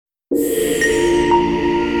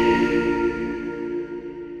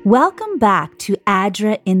Welcome back to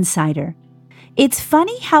ADRA Insider. It's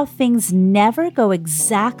funny how things never go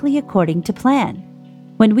exactly according to plan.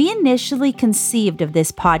 When we initially conceived of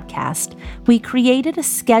this podcast, we created a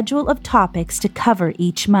schedule of topics to cover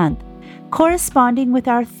each month, corresponding with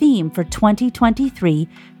our theme for 2023,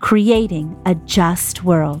 Creating a Just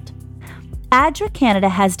World. ADRA Canada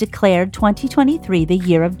has declared 2023 the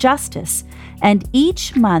Year of Justice, and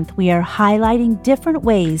each month we are highlighting different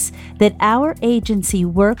ways that our agency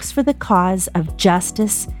works for the cause of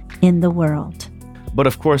justice in the world. But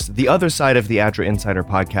of course, the other side of the ADRA Insider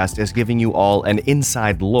podcast is giving you all an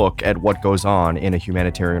inside look at what goes on in a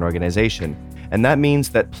humanitarian organization, and that means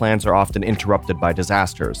that plans are often interrupted by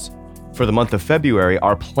disasters. For the month of February,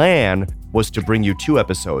 our plan was to bring you 2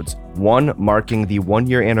 episodes, one marking the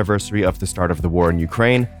 1-year anniversary of the start of the war in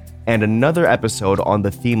Ukraine, and another episode on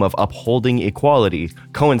the theme of upholding equality,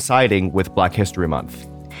 coinciding with Black History Month.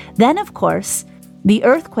 Then, of course, the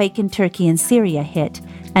earthquake in Turkey and Syria hit,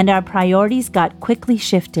 and our priorities got quickly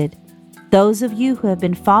shifted. Those of you who have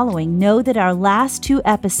been following know that our last 2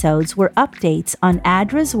 episodes were updates on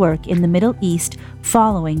ADRA's work in the Middle East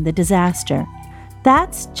following the disaster.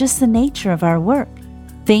 That's just the nature of our work.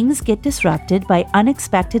 Things get disrupted by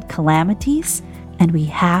unexpected calamities, and we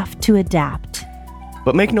have to adapt.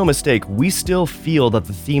 But make no mistake, we still feel that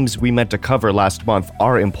the themes we meant to cover last month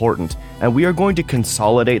are important, and we are going to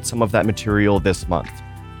consolidate some of that material this month.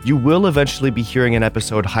 You will eventually be hearing an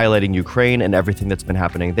episode highlighting Ukraine and everything that's been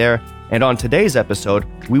happening there, and on today's episode,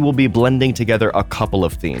 we will be blending together a couple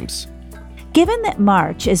of themes. Given that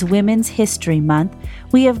March is Women's History Month,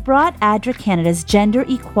 we have brought ADRA Canada's gender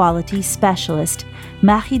equality specialist,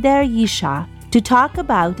 Mahideh Yishah, to talk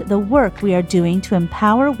about the work we are doing to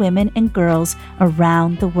empower women and girls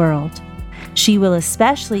around the world. She will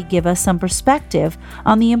especially give us some perspective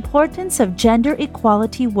on the importance of gender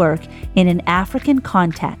equality work in an African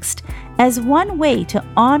context, as one way to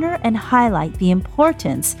honor and highlight the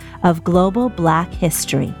importance of global Black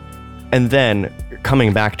history. And then,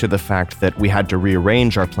 coming back to the fact that we had to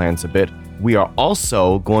rearrange our plans a bit, we are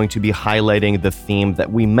also going to be highlighting the theme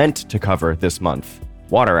that we meant to cover this month,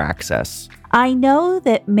 water access. I know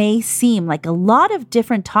that may seem like a lot of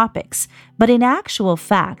different topics, but in actual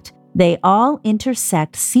fact, they all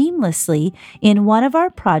intersect seamlessly in one of our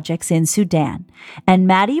projects in Sudan, and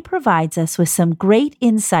Maddie provides us with some great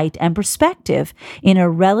insight and perspective in a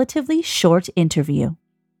relatively short interview.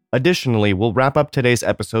 Additionally, we'll wrap up today's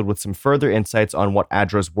episode with some further insights on what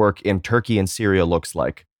ADRA's work in Turkey and Syria looks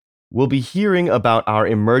like. We'll be hearing about our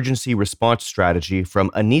emergency response strategy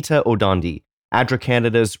from Anita Odandi, ADRA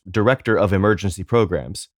Canada's Director of Emergency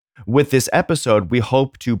Programs. With this episode, we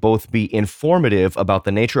hope to both be informative about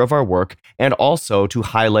the nature of our work and also to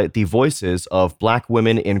highlight the voices of Black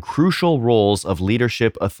women in crucial roles of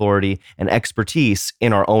leadership, authority, and expertise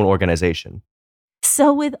in our own organization.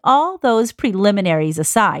 So with all those preliminaries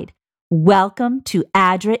aside, welcome to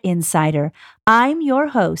ADRA Insider. I'm your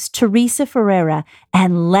host, Teresa Ferreira,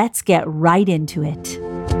 and let's get right into it.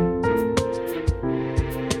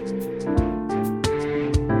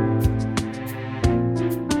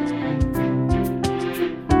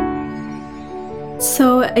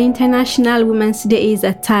 So International Women's Day is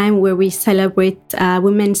a time where we celebrate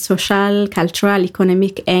women's social, cultural,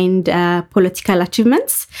 economic, and political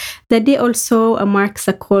achievements. The day also marks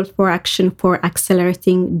a call for action for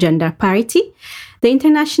accelerating gender parity. The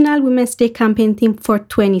International Women's Day campaign theme for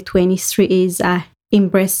 2023 is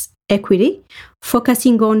Embrace Equity,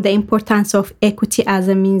 focusing on the importance of equity as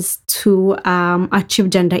a means to achieve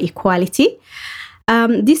gender equality.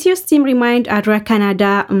 This year's theme reminds ADRA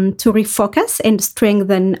Canada to refocus and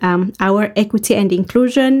strengthen our equity and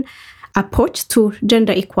inclusion approach to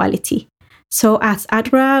gender equality. So as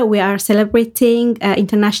ADRA, we are celebrating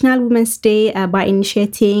International Women's Day by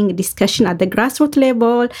initiating discussion at the grassroots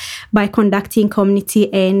level, by conducting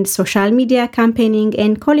community and social media campaigning,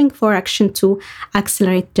 and calling for action to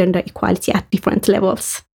accelerate gender equality at different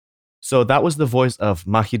levels. So that was the voice of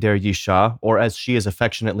Mahideh Yishah, or as she is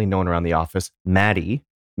affectionately known around the office, Maddie.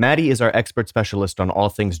 Maddie is our expert specialist on all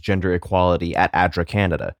things gender equality at ADRA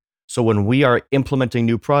Canada. So when we are implementing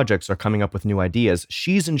new projects or coming up with new ideas,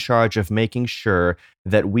 she's in charge of making sure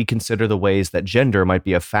that we consider the ways that gender might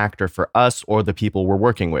be a factor for us or the people we're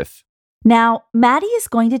working with. Now, Maddie is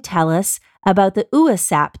going to tell us about the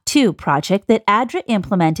UASAP 2 project that ADRA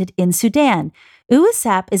implemented in Sudan.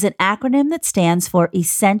 UASAP is an acronym that stands for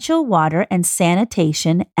Essential Water and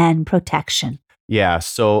Sanitation and Protection. Yeah,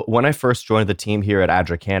 so when I first joined the team here at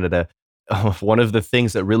ADRA Canada, one of the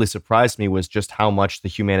things that really surprised me was just how much the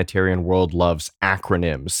humanitarian world loves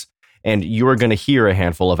acronyms. And you are going to hear a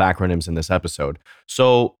handful of acronyms in this episode.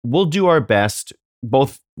 So we'll do our best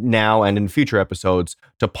both now and in future episodes,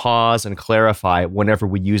 to pause and clarify whenever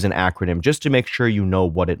we use an acronym just to make sure you know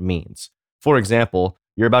what it means. For example,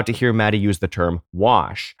 you're about to hear Maddie use the term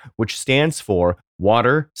WASH, which stands for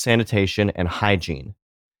Water, Sanitation, and Hygiene.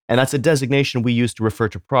 And that's a designation we use to refer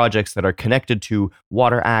to projects that are connected to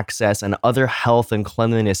water access and other health and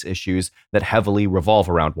cleanliness issues that heavily revolve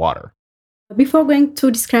around water. Before going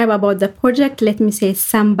to describe about the project, let me say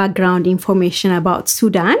some background information about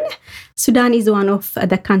Sudan. Sudan is one of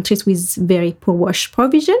the countries with very poor wash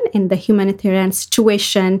provision, and the humanitarian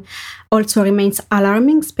situation also remains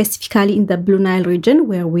alarming, specifically in the Blue Nile region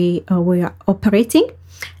where we are operating.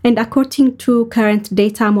 And according to current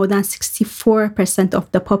data, more than 64%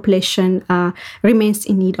 of the population remains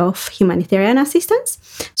in need of humanitarian assistance.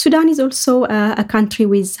 Sudan is also a country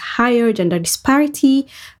with higher gender disparity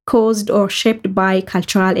caused or shaped by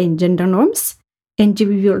cultural and gender norms. And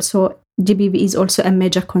GBV is also a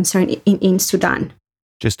major concern in Sudan.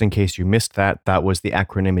 Just in case you missed that was the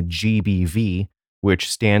acronym GBV,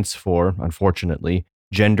 which stands for, unfortunately,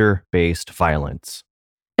 Gender-Based Violence.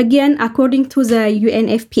 Again, according to the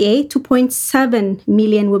UNFPA, 2.7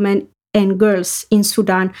 million women and girls in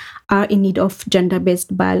Sudan are in need of gender-based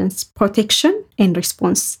violence protection and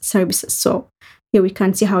response services. So here we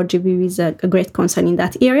can see how GBV is a great concern in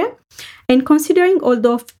that area. And considering all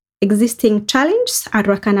the existing challenges,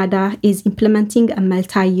 ADRA Canada is implementing a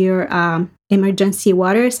multi-year emergency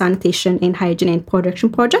water, sanitation, and hygiene and production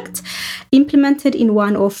project implemented in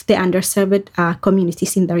one of the underserved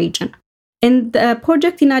communities in the region. And the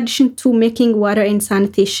project, in addition to making water and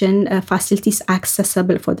sanitation facilities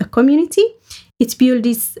accessible for the community, it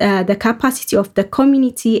builds the capacity of the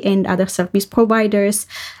community and other service providers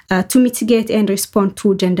to mitigate and respond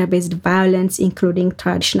to gender-based violence, including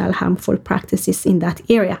traditional harmful practices in that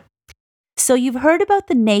area. So you've heard about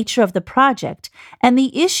the nature of the project and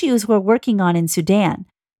the issues we're working on in Sudan.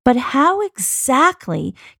 But how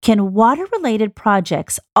exactly can water-related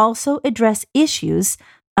projects also address issues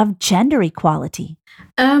of gender equality?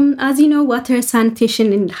 As you know, water,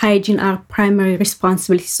 sanitation, and hygiene are primary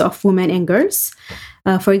responsibilities of women and girls.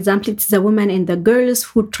 For example, it's the women and the girls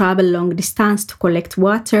who travel long distance to collect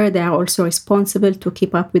water. They are also responsible to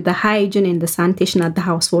keep up with the hygiene and the sanitation at the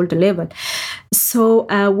household level. So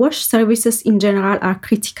wash services in general are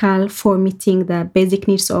critical for meeting the basic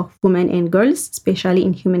needs of women and girls, especially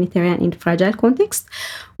in humanitarian and fragile contexts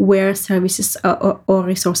where services or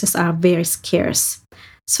resources are very scarce.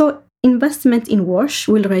 So investment in WASH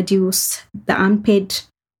will reduce the unpaid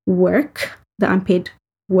work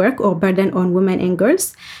or burden on women and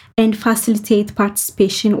girls and facilitate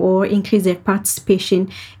participation or increase their participation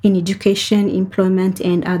in education, employment,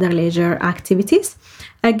 and other leisure activities.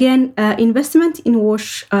 Again, investment in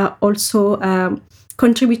WASH also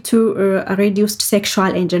contribute to reduced sexual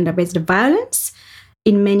and gender-based violence.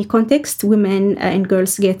 In many contexts, women and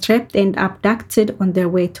girls get raped and abducted on their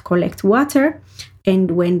way to collect water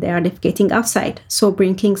and when they are defecating outside. So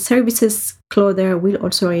bringing services closer will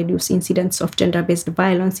also reduce incidents of gender-based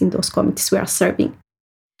violence in those communities we are serving.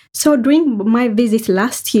 So during my visit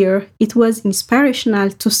last year, it was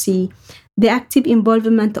inspirational to see the active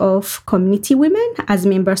involvement of community women as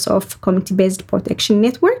members of community-based protection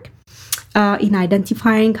network in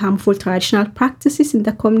identifying harmful traditional practices in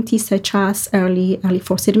the community, such as early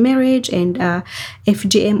forced marriage and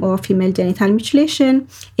FGM or female genital mutilation,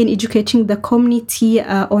 in educating the community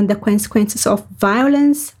on the consequences of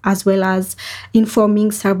violence, as well as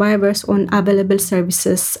informing survivors on available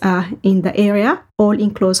services in the area, all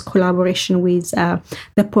in close collaboration with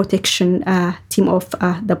the protection team of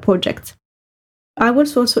the project. I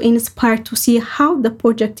was also inspired to see how the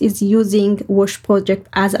project is using WASH project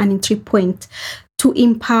as an entry point to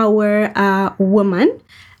empower women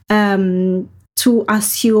to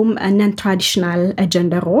assume non-traditional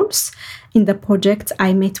gender roles. In the project,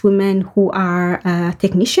 I met women who are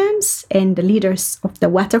technicians and leaders of the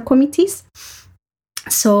water committees.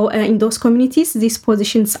 So in those communities, these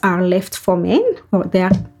positions are left for men, or they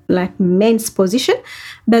are like men's position,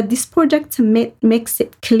 but this project makes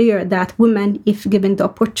it clear that women, if given the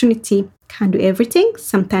opportunity, can do everything,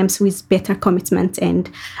 sometimes with better commitment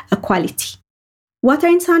and quality. Water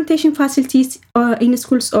and sanitation facilities in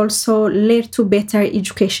schools also lead to better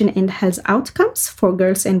education and health outcomes for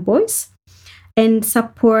girls and boys, and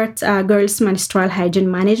support girls' menstrual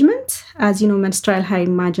hygiene management. As you know, menstrual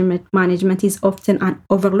hygiene management is often an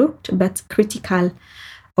overlooked but critical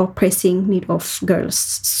or pressing need of girls.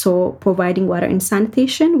 So providing water and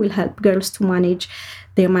sanitation will help girls to manage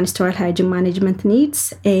their menstrual hygiene management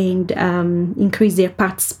needs and increase their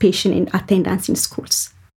participation and attendance in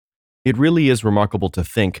schools. It really is remarkable to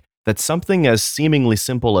think that something as seemingly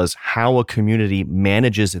simple as how a community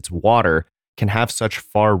manages its water can have such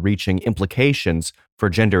far-reaching implications for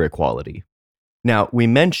gender equality. Now, we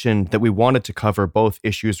mentioned that we wanted to cover both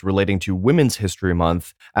issues relating to Women's History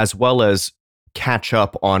Month as well as catch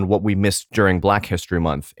up on what we missed during Black History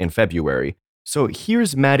Month in February. So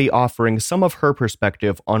here's Maddie offering some of her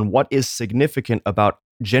perspective on what is significant about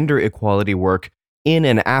gender equality work in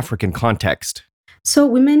an African context. So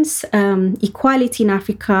women's equality in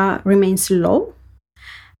Africa remains low,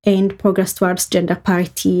 and progress towards gender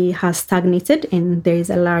parity has stagnated, and there is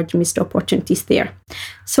a large missed opportunities there.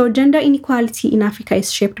 So gender inequality in Africa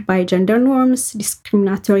is shaped by gender norms,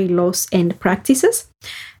 discriminatory laws, and practices.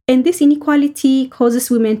 And this inequality causes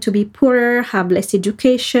women to be poorer, have less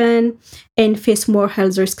education, and face more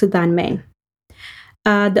health risks than men.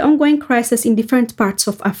 The ongoing crisis in different parts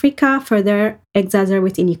of Africa further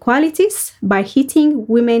exacerbate inequalities by hitting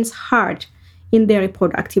women hard in their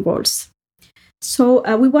reproductive roles.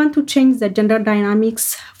 So we want to change the gender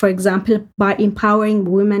dynamics, for example, by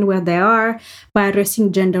empowering women where they are, by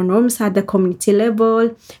addressing gender norms at the community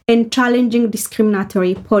level, and challenging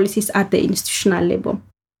discriminatory policies at the institutional level.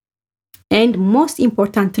 And most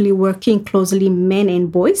importantly, working closely men and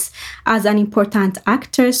boys as an important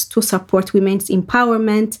actors to support women's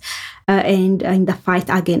empowerment and in the fight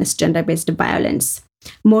against gender-based violence.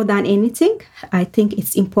 More than anything, I think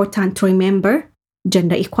it's important to remember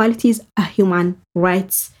gender equality is a human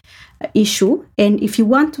rights issue. And if you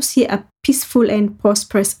want to see a peaceful and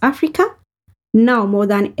prosperous Africa, now more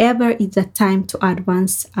than ever is the time to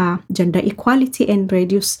advance gender equality and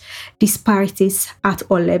reduce disparities at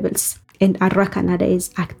all levels. And ADRA Canada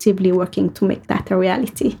is actively working to make that a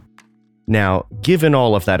reality. Now, given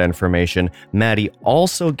all of that information, Maddie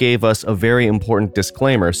also gave us a very important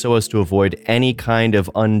disclaimer so as to avoid any kind of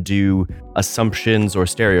undue assumptions or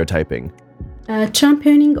stereotyping.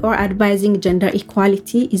 Championing or advising gender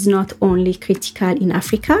equality is not only critical in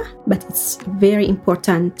Africa, but it's very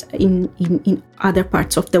important in other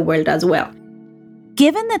parts of the world as well.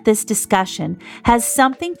 Given that this discussion has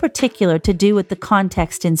something particular to do with the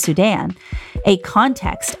context in Sudan, a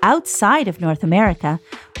context outside of North America,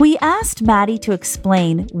 we asked Maddie to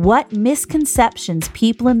explain what misconceptions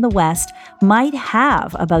people in the West might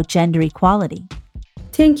have about gender equality.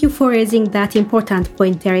 Thank you for raising that important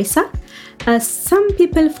point, Teresa. Some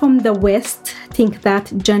people from the West think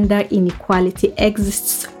that gender inequality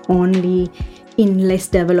exists only in less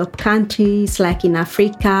developed countries like in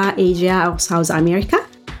Africa, Asia, or South America.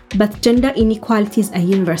 But gender inequality is a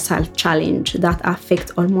universal challenge that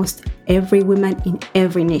affects almost every woman in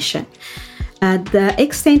every nation. The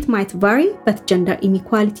extent might vary, but gender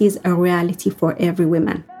inequality is a reality for every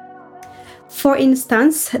woman. For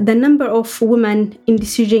instance, the number of women in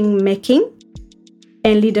decision-making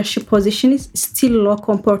and leadership positions is still low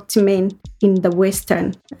compared to men in the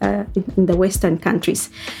Western countries.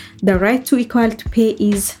 The right to equal pay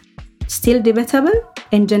is still debatable,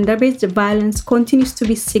 and gender-based violence continues to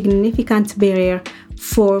be a significant barrier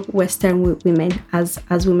for Western women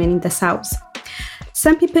as women in the South.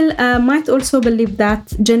 Some people might also believe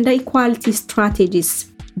that gender equality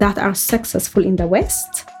strategies that are successful in the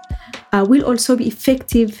West will also be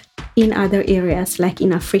effective in other areas like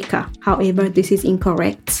in Africa. However, this is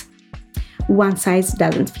incorrect. One size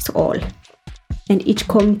doesn't fit all. And each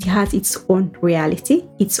community has its own reality,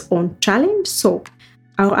 its own challenge. So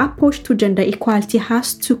our approach to gender equality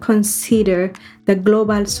has to consider the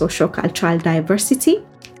global socio-cultural diversity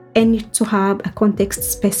and need to have a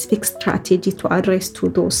context-specific strategy to address to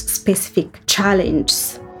those specific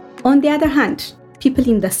challenges. On the other hand, people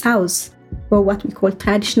in the South, or what we call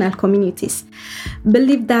traditional communities,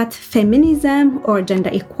 believe that feminism or gender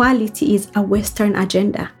equality is a Western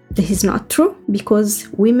agenda. This is not true because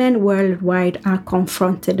women worldwide are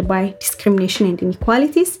confronted by discrimination and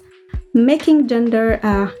inequalities, making gender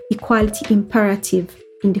equality imperative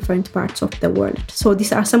in different parts of the world. So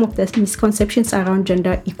these are some of the misconceptions around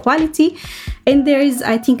gender equality, and there is,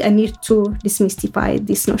 I think, a need to demystify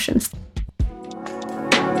these notions.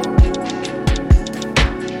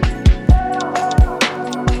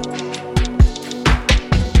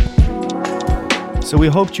 So we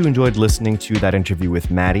hoped you enjoyed listening to that interview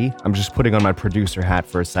with Maddie. I'm just putting on my producer hat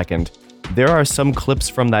for a second. There are some clips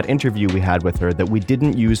from that interview we had with her that we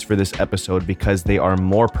didn't use for this episode because they are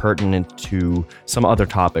more pertinent to some other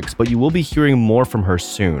topics, but you will be hearing more from her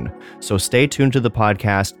soon. So stay tuned to the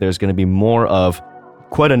podcast. There's going to be more of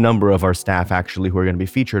quite a number of our staff actually who are going to be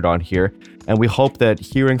featured on here. And we hope that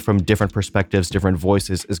hearing from different perspectives, different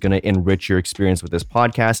voices is going to enrich your experience with this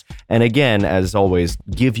podcast. And again, as always,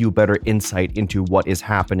 give you better insight into what is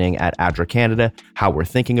happening at ADRA Canada, how we're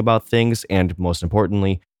thinking about things, and most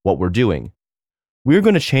importantly, what we're doing. We're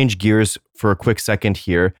going to change gears for a quick second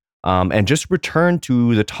here and just return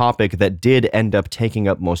to the topic that did end up taking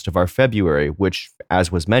up most of our February, which,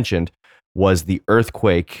 as was mentioned, was the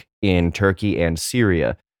earthquake in Turkey and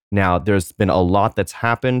Syria. Now, there's been a lot that's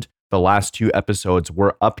happened. The last 2 episodes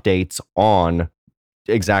were updates on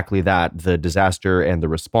exactly that, the disaster and the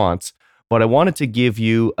response. But I wanted to give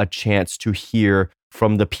you a chance to hear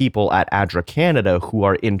from the people at ADRA Canada who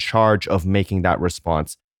are in charge of making that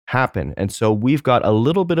response happen. And so we've got a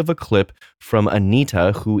little bit of a clip from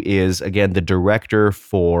Anita, who is, again, the director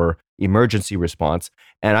for emergency response.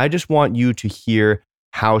 And I just want you to hear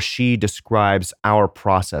how she describes our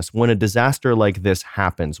process when a disaster like this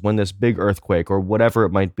happens, when this big earthquake or whatever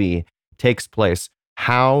it might be takes place.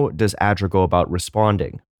 How does ADRA go about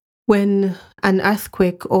responding? When an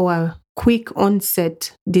earthquake or a quick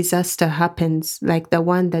onset disaster happens, like the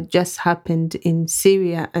one that just happened in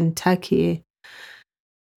Syria and Turkey,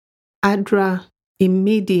 ADRA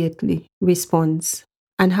immediately responds.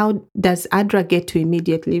 And how does ADRA get to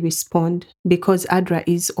immediately respond? Because ADRA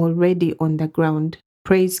is already on the ground.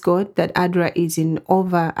 Praise God that ADRA is in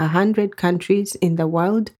over 100 countries in the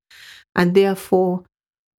world. And therefore,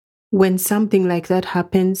 when something like that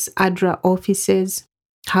happens, ADRA officers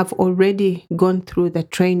have already gone through the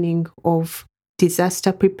training of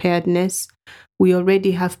disaster preparedness. We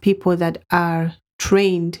already have people that are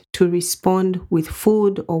trained to respond with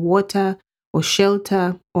food or water or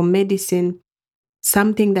shelter or medicine,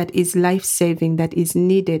 something that is life-saving, that is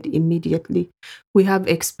needed immediately. We have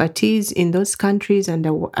expertise in those countries and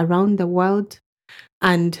around the world.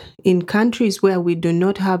 And in countries where we do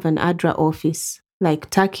not have an ADRA office,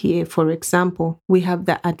 like Turkey, for example, we have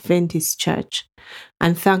the Adventist Church.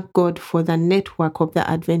 And thank God for the network of the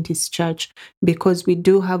Adventist Church, because we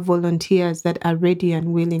do have volunteers that are ready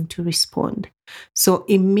and willing to respond. So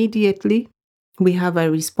immediately we have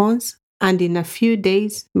a response. And in a few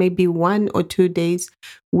days, maybe 1 or 2 days,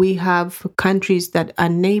 we have countries that are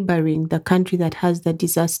neighboring the country that has the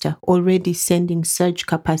disaster already sending surge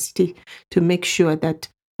capacity to make sure that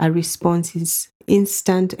a response is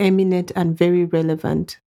instant, imminent, and very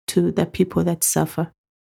relevant to the people that suffer.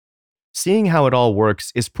 Seeing how it all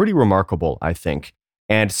works is pretty remarkable, I think.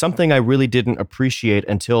 And something I really didn't appreciate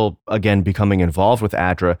until, again, becoming involved with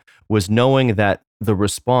ADRA was knowing that the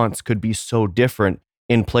response could be so different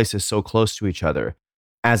in places so close to each other.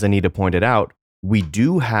 As Anita pointed out, we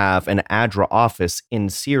do have an ADRA office in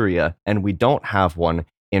Syria, and we don't have one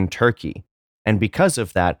in Turkey. And because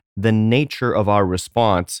of that, the nature of our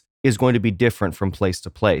response is going to be different from place to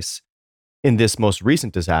place. In this most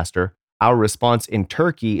recent disaster, our response in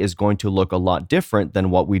Turkey is going to look a lot different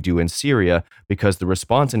than what we do in Syria, because the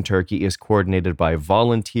response in Turkey is coordinated by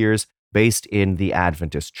volunteers based in the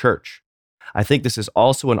Adventist Church. I think this is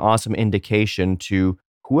also an awesome indication to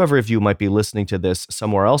whoever of you might be listening to this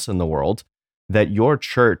somewhere else in the world, that your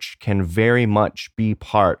church can very much be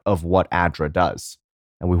part of what ADRA does.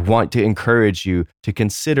 And we want to encourage you to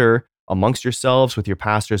consider amongst yourselves, with your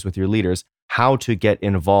pastors, with your leaders, how to get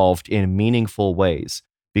involved in meaningful ways.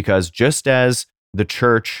 Because just as the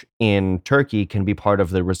church in Turkey can be part of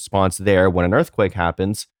the response there when an earthquake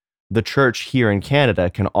happens, the church here in Canada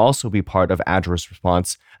can also be part of ADRA's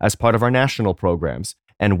response as part of our national programs.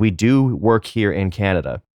 And we do work here in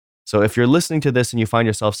Canada. So if you're listening to this and you find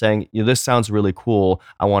yourself saying, this sounds really cool,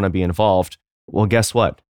 I want to be involved, well, guess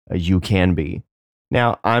what? You can be.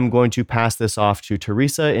 Now, I'm going to pass this off to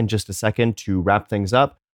Teresa in just a second to wrap things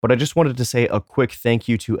up, but I just wanted to say a quick thank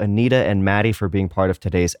you to Anita and Maddie for being part of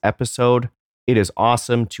today's episode. It is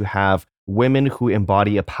awesome to have women who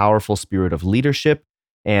embody a powerful spirit of leadership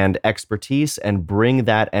and expertise and bring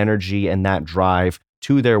that energy and that drive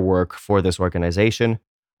to their work for this organization.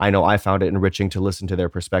 I know I found it enriching to listen to their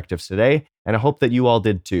perspectives today, and I hope that you all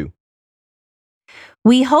did too.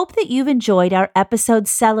 We hope that you've enjoyed our episode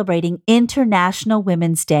celebrating International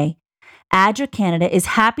Women's Day. ADRA Canada is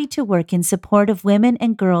happy to work in support of women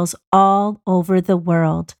and girls all over the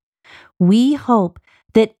world. We hope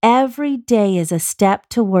that every day is a step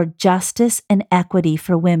toward justice and equity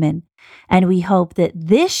for women, and we hope that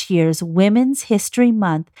this year's Women's History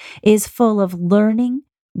Month is full of learning,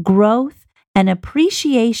 growth, and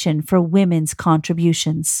appreciation for women's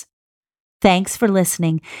contributions. Thanks for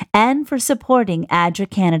listening and for supporting ADRA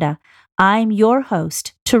Canada. I'm your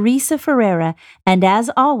host, Teresa Ferreira, and as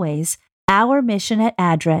always, our mission at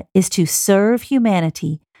ADRA is to serve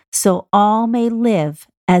humanity so all may live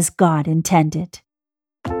as God intended.